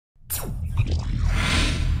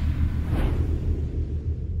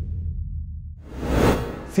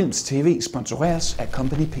Filmz TV sponsoreres af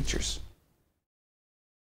Company Pictures.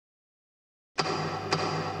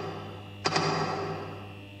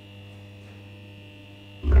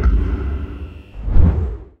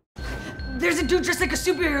 There's a dude dressed like a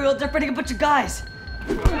superhero. They're fighting a bunch of guys.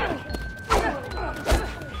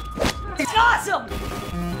 It's awesome!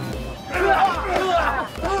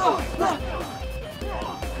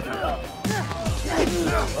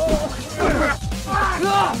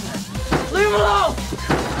 Leave him alone!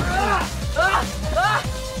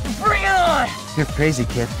 Bring it on! You're crazy,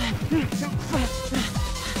 kid.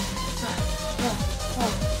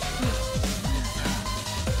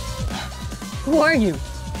 Who are you?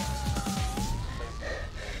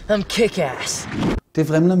 I'm kick-ass. Det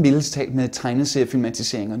vrimler mildest talt med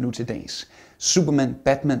tegneseriefilmatiseringer nu til dags. Superman,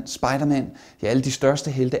 Batman, Spider-Man, ja, alle de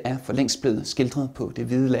største helte er for længst blevet skildret på det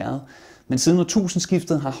hvide lærred. Men siden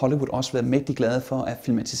årtusindskiftet har Hollywood også været mægtig glade for at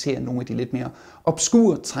filmatisere nogle af de lidt mere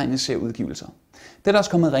obskure tegneserieudgivelser. Det er der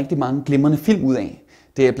også kommet rigtig mange glimrende film ud af.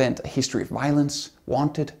 Det er blandt A History of Violence,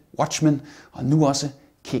 Wanted, Watchmen og nu også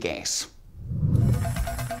Kigges.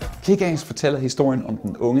 Kigges fortæller historien om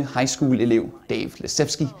den unge high school elev Dave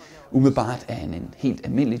Lesevsky. Umiddelbart er han en helt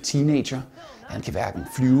almindelig teenager. Han kan hverken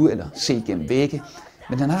flyve eller se gennem vægge,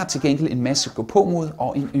 men han har til gengæld en masse gå-på-mod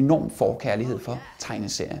og en enorm forkærlighed for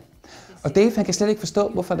tegneserier. Og Dave han kan slet ikke forstå,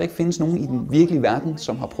 hvorfor der ikke findes nogen i den virkelige verden,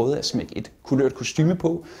 som har prøvet at smække et kulørt kostume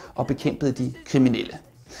på og bekæmpet de kriminelle.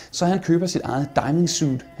 Så han køber sit eget diving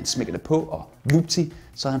suit, han smækker det på, og whoopty,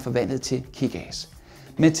 så er han forvandlet til Kigges.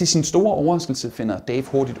 Men til sin store overraskelse finder Dave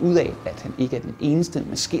hurtigt ud af, at han ikke er den eneste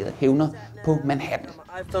maskerede hævner på Manhattan.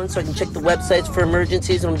 iPhone, so I can check the websites for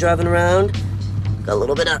emergencies when I'm driving around. Got a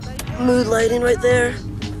little bit of mood lighting right there.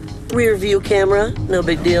 Rear view camera, no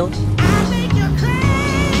big deal.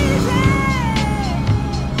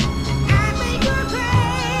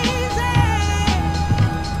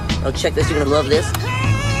 Oh, check this, you're gonna love this.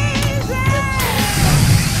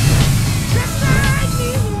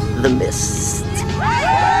 The Mist.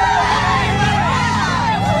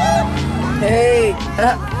 Hey,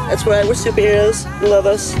 that's right, we're superheroes. You love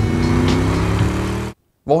us.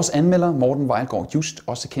 Vores anmelder Morten Vejlgaard Just,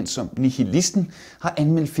 også kendt som Nihilisten, har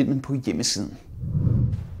anmeldt filmen på hjemmesiden.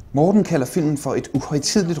 Morten kalder filmen for et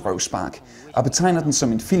uhøjtideligt røvspark og betegner den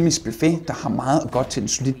som en filmisk buffet, der har meget og godt til en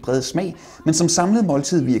solidt bred smag, men som samlet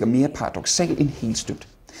måltid virker mere paradoksal end helstøbt.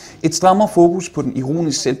 Et strammere fokus på den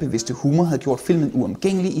ironisk selvbevidste humor havde gjort filmen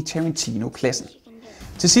uomgængelig i Tarantino-klassen.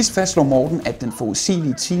 Til sidst fastslår Morten, at den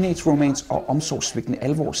forudsigelige teenage-romance og omsorgssvigtende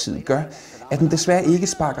alvorsside gør, at den desværre ikke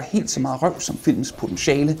sparker helt så meget røv som filmens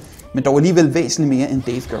potentiale, men dog alligevel væsentligt mere end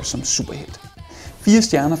Dave gør som superhelt. 4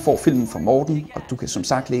 stjerner får filmen fra Morten, og du kan som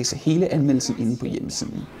sagt læse hele anmeldelsen inde på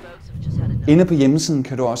hjemmesiden. Inde på hjemmesiden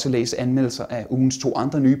kan du også læse anmeldelser af ugens 2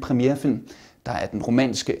 andre nye premierefilm. Der er den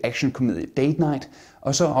romantiske actionkomedie Date Night,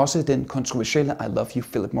 og så også den kontroversielle I Love You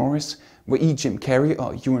Philip Morris, hvor Jim Carrey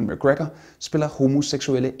og Ewan McGregor spiller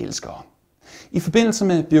homoseksuelle elskere. I forbindelse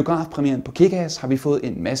med biografpremieren på Kigges har vi fået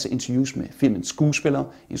en masse interviews med filmens skuespiller,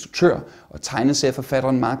 instruktør og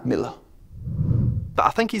tegneserieforfatteren Mark Millar. But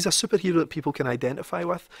I think he's a superhero that people can identify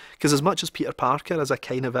with, because as much as Peter Parker is a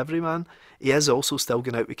kind of everyman, he is also still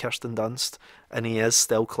going out with Kirsten Dunst, and he is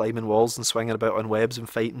still climbing walls and swinging about on webs and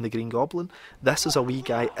fighting the Green Goblin. This is a wee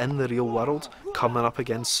guy in the real world coming up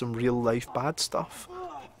against some real life bad stuff.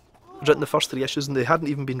 I'd written the first 3 issues and they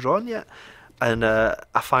hadn't even been drawn yet. And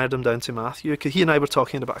I fired him down to Matthew, because he and I were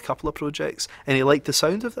talking about a couple of projects, and he liked the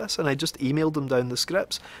sound of this, and I just emailed him down the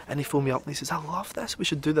scripts, and he phoned me up and he says, I love this, we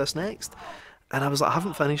should do this next. And I was like, I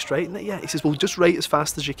haven't finished writing it yet. He says, well, just write as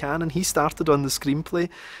fast as you can. And he started on the screenplay,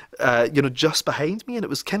 just behind me. And it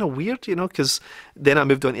was kind of weird, because then I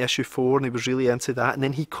moved on to issue 4 and he was really into that. And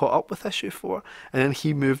then he caught up with issue 4 and then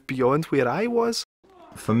he moved beyond where I was.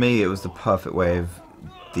 For me, it was the perfect way of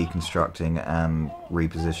deconstructing and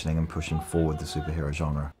repositioning and pushing forward the superhero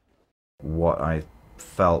genre. What I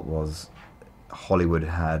felt was Hollywood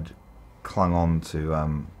had clung on to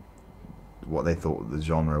what they thought the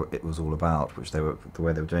genre it was all about, which the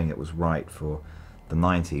way they were doing it was right for the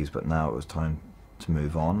 90s, but now it was time to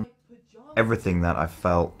move on. Everything that I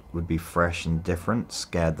felt would be fresh and different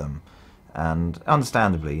scared them, and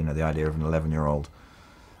understandably, the idea of an 11-year-old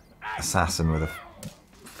assassin with a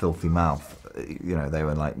filthy mouth, they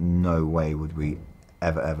were like, no way would we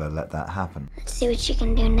ever let that happen. Let's see what you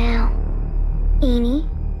can do now. Eeny,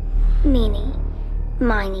 meeny,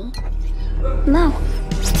 miny, mo.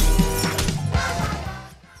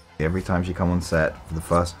 Every time she come on set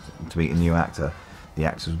to meet a new actor, the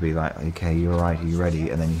actors would be like, okay, you're right, are you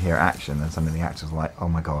ready? And then you hear action and suddenly the actors are like, oh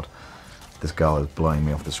my god, this girl is blowing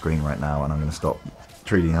me off the screen right now and I'm going to stop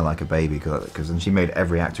treating her like a baby, and she made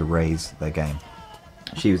every actor raise their game.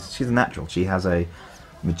 She's a natural. She has a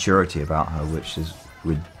maturity about her which is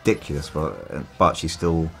ridiculous, but she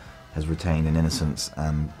still has retained an innocence,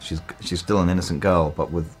 and she's still an innocent girl.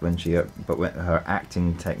 But when her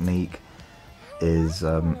acting technique is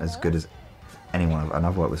as good as anyone, and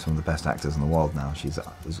I've worked with some of the best actors in the world now. She's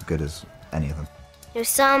as good as any of them. You know,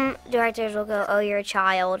 some directors will go, "Oh, you're a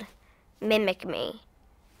child, mimic me."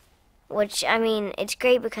 Which, I mean, it's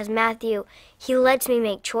great because Matthew, he lets me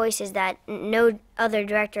make choices that no other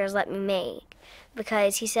director has let me make.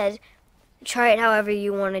 Because he says, try it however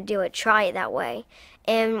you want to do it, try it that way.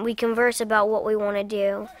 And we converse about what we want to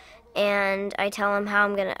do, and I tell him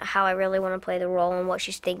how I really want to play the role and what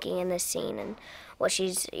she's thinking in this scene and what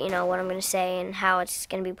she's, you know, what I'm going to say and how it's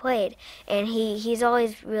going to be played. And he's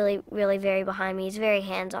always really, really very behind me. He's very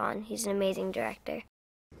hands-on. He's an amazing director.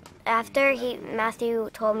 After Matthew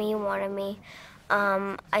told me he wanted me,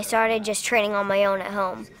 I started just training on my own at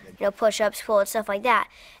home. You know, push-ups, pull-ups, stuff like that.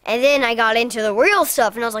 And then I got into the real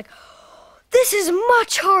stuff, and I was like, this is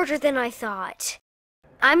much harder than I thought.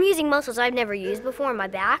 I'm using muscles I've never used before in my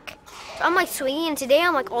back. So I'm like swinging, and today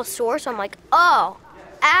I'm like all sore, so I'm like, oh,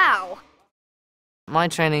 ow. My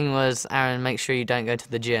training was, Aaron, make sure you don't go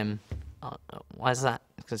to the gym. Oh, why is that?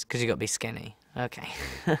 Because you got to be skinny. Okay.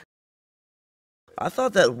 I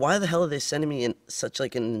thought that why the hell are they sending me in such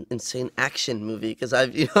like an insane action movie? Because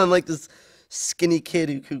I'm like this skinny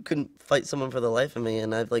kid who couldn't fight someone for the life of me,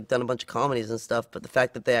 and I've like done a bunch of comedies and stuff. But the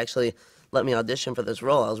fact that they actually let me audition for this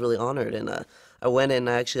role, I was really honored. And I went in and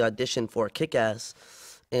I actually auditioned for Kick-Ass,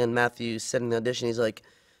 and Matthew said in the audition, he's like,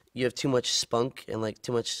 "You have too much spunk and like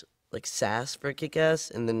too much like sass for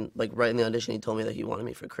Kick-Ass." And then like right in the audition, he told me that he wanted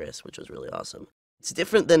me for Chris, which was really awesome. It's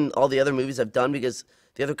different than all the other movies I've done because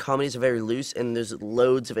the other comedies are very loose and there's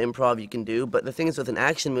loads of improv you can do. But the thing is, with an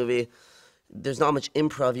action movie, there's not much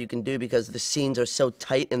improv you can do because the scenes are so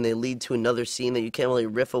tight and they lead to another scene that you can't really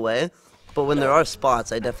riff away. But when there are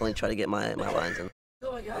spots, I definitely try to get my lines in.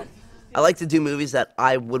 Oh my God. I like to do movies that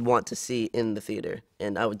I would want to see in the theater,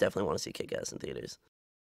 and I would definitely want to see Kick-Ass in theaters.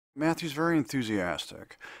 Matthew's very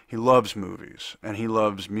enthusiastic. He loves movies, and he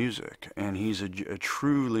loves music, and he's a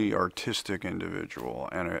truly artistic individual,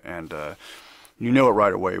 and you know it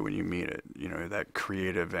right away when you meet it. You know, that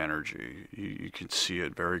creative energy. You can see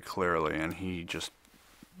it very clearly, and it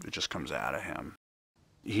just comes out of him.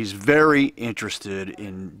 He's very interested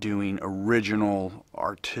in doing original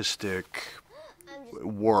artistic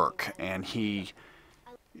work, and he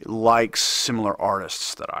likes similar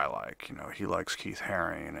artists that I like. You know, he likes Keith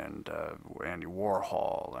Haring and Andy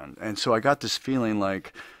Warhol, and so I got this feeling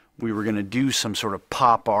like we were going to do some sort of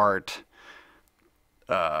pop art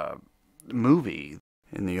movie.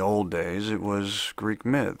 In the old days, it was Greek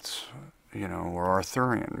myths, you know, or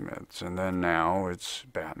Arthurian myths, and then now it's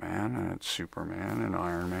Batman and it's Superman and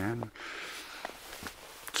Iron Man,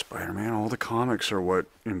 Spider-Man. All the comics are what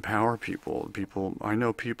empower people. I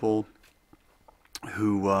know people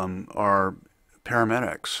who are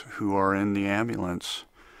paramedics who are in the ambulance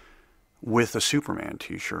with a Superman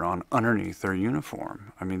t-shirt on underneath their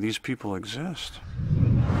uniform. I mean, these people exist.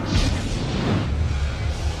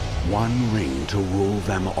 One ring to rule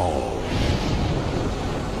them all.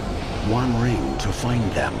 One ring to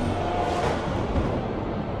find them.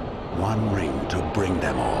 One ring to bring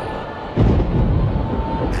them all.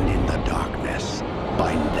 And in the darkness,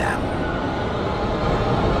 bind them.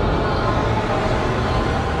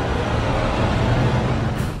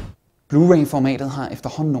 Blu-ray-formatet har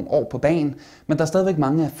efterhånden nogle år på bagen, men der er stadigvæk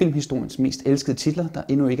mange af filmhistoriens mest elskede titler, der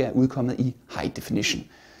endnu ikke er udkommet i high definition.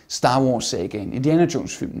 Star Wars-sagaen, Indiana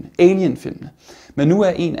Jones-filmene, Alien-filmene. Men nu er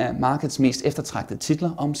en af markedets mest eftertragtede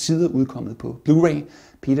titler om sider udkommet på Blu-ray,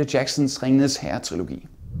 Peter Jacksons Ringenes herre-trilogi.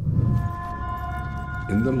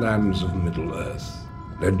 In the lands of Middle-earth,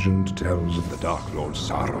 legend tells of the Dark Lord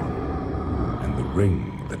Sauron and the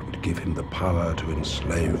ring that would give him the power to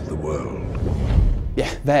enslave the world. Ja,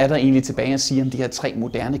 hvad er der egentlig tilbage at sige om de her tre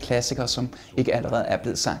moderne klassikere, som ikke allerede er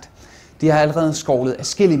blevet sagt? De har allerede skovlet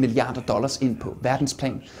adskillige milliarder dollars ind på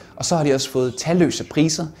verdensplan, og så har de også fået talløse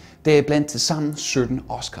priser, deriblandt til sammen 17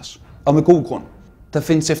 Oscars. Og med god grund. Der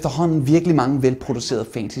findes efterhånden virkelig mange velproducerede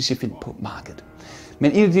fantasyfilm på markedet.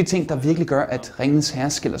 Men en af de ting, der virkelig gør, at Ringenes herre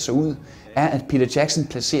skiller sig ud, er, at Peter Jackson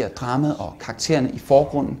placerer dramaet og karaktererne i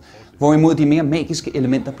forgrunden, hvorimod de mere magiske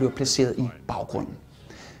elementer bliver placeret i baggrunden.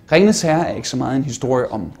 Ringenes herre er ikke så meget en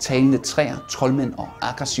historie om talende træer, troldmænd og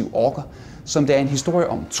aggressive orker, som det er en historie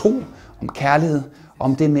om tro, om kærlighed,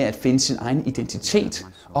 om det med at finde sin egen identitet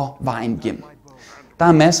og vejen hjem. Der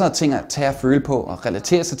er masser af ting at tage og føle på og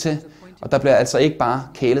relatere sig til, og der bliver altså ikke bare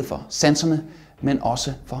kælet for sanserne, men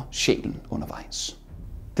også for sjælen undervejs.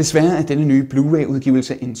 Desværre er denne nye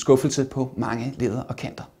Blu-ray-udgivelse en skuffelse på mange leder og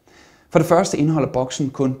kanter. For det første indeholder boksen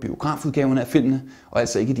kun biografudgaverne af filmene, og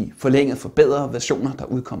altså ikke de forlængede forbedrede versioner, der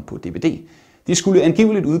udkom på DVD. De skulle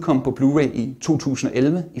angiveligt udkomme på Blu-ray i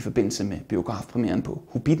 2011 i forbindelse med biografpremieren på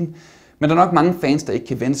Hobbiten, men der er nok mange fans, der ikke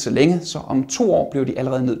kan vente så længe, så om 2 år bliver de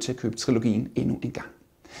allerede nødt til at købe trilogien endnu en gang.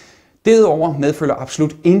 Derudover medfølger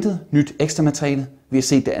absolut intet nyt ekstra materiale. Vi har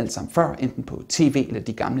set det alt sammen før, enten på tv eller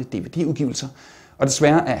de gamle DVD-udgivelser, og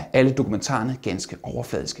desværre er alle dokumentarerne ganske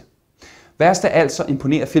overfladiske. Værst af alt så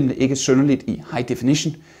imponerer filmene ikke synderligt i high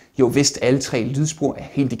definition. Jo vist alle 3 lydspor er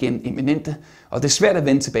helt igen eminente, og det er svært at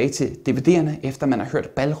vende tilbage til DVD'erne, efter man har hørt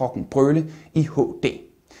balrocken brøle i HD.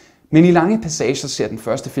 Men i lange passager ser den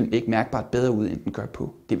første film ikke mærkbart bedre ud, end den gør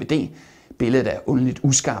på DVD. Billedet er underligt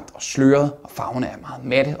uskarpt og sløret, og farverne er meget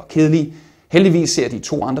matte og kedelige. Heldigvis ser de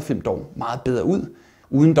 2 andre film dog meget bedre ud,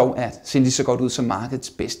 uden dog at se lige så godt ud som markedets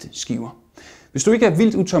bedste skiver. Hvis du ikke er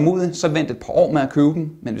vildt utålmodig, så vent et par år med at købe dem,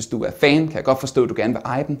 men hvis du er fan, kan jeg godt forstå, at du gerne vil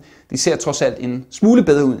eje dem. De ser trods alt en smule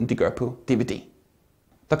bedre ud, end de gør på DVD.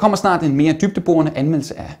 Der kommer snart en mere dybdeborende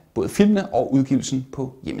anmeldelse af både filmene og udgivelsen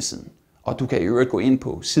på hjemmesiden. Og du kan i øvrigt gå ind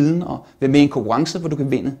på siden og være med i en konkurrence, hvor du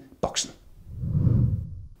kan vinde boksen.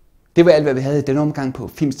 Det var alt, hvad vi havde i denne omgang på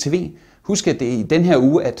Filmz TV. Husk, at det er i den her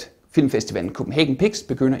uge, at filmfestivalen Copenhagen Pix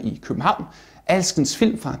begynder i København. Alskens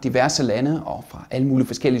film fra diverse lande og fra alle mulige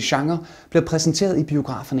forskellige genrer bliver præsenteret i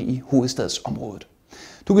biograferne i hovedstadsområdet.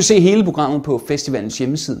 Du kan se hele programmet på festivalens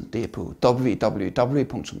hjemmeside. Det er på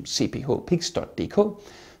www.cphpix.dk.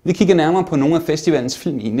 Vi kigger nærmere på nogle af festivalens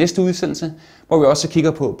film i næste udsendelse, hvor vi også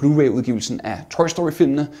kigger på Blu-ray-udgivelsen af Toy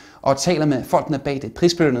Story-filmene og taler med folkene bag det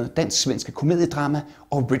prisbelønnede dansk-svenske komediedrama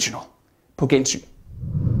Original. På gensyn.